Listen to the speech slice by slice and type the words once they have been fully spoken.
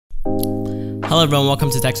Hello everyone, welcome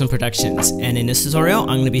to Texan Productions, and in this tutorial,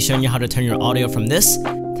 I'm going to be showing you how to turn your audio from this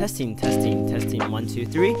testing 1 2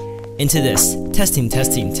 3 into this testing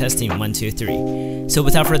 1 2 3. So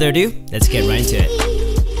without further ado, let's get right into it.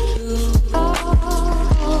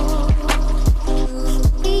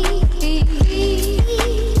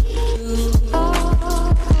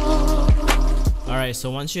 Alright, so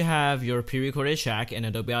once you have your pre-recorded track in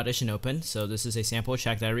Adobe Audition open, so this is a sample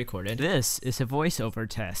track that I recorded. This is a voiceover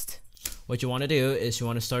test. What you want to do is you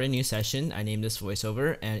want to start a new session. I name this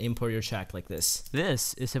voiceover and import your track like this.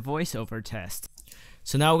 This is a voiceover test.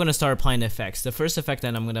 So now we're going to start applying effects. The first effect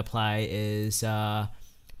that I'm going to apply is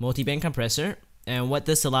multi-band compressor. And what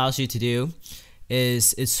this allows you to do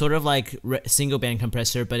is it's sort of like single band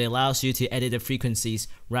compressor, but it allows you to edit the frequencies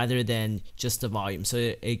rather than just the volume. So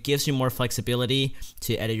it gives you more flexibility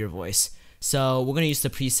to edit your voice. So we're going to use the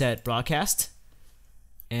preset broadcast.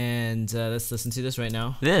 And let's listen to this right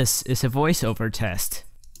now. This is a voiceover test.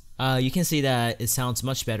 You can see that it sounds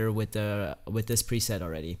much better with this preset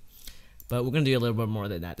already. But we're going to do a little bit more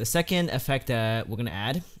than that. The second effect that we're going to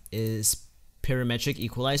add is parametric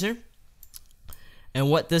equalizer. And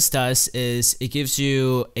what this does is it gives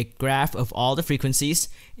you a graph of all the frequencies,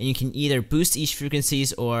 and you can either boost each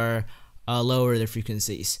frequencies or lower the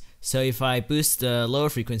frequencies. So if I boost the lower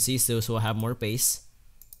frequencies, those will have more bass.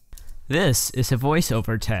 This is a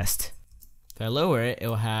voiceover test. If I lower it, it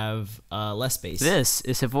will have less bass. This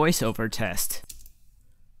is a voiceover test.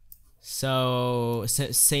 So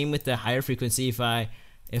same with the higher frequency. If I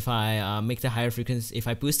make the higher frequency, if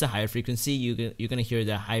I boost the higher frequency, you're gonna hear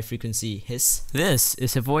the high frequency hiss. This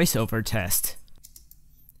is a voiceover test.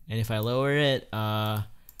 And if I lower it,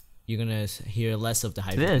 you're gonna hear less of the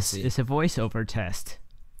high frequency. This is a voiceover test.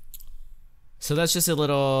 So that's just a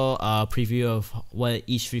little preview of what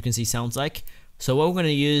each frequency sounds like. So what we're going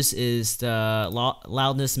to use is the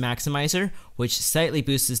loudness maximizer, which slightly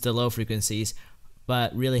boosts the low frequencies,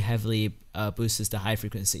 but really heavily boosts the high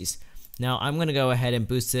frequencies. Now I'm going to go ahead and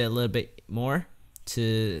boost it a little bit more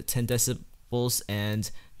to 10 decibels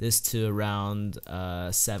and this to around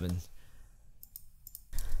 7.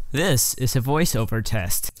 This is a voiceover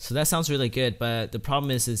test. So that sounds really good, but the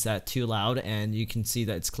problem is that too loud and you can see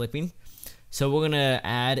that it's clipping. So what we're gonna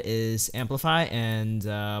add is amplify, and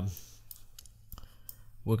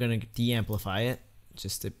we're gonna de-amplify it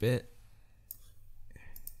just a bit.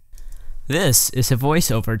 This is a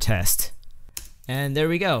voiceover test. And there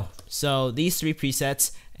we go. So these 3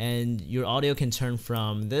 presets, and your audio can turn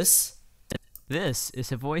from this. This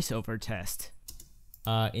is a voiceover test.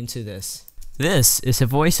 Into this. This is a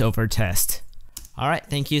voiceover test. Alright,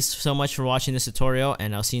 thank you so much for watching this tutorial,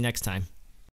 and I'll see you next time.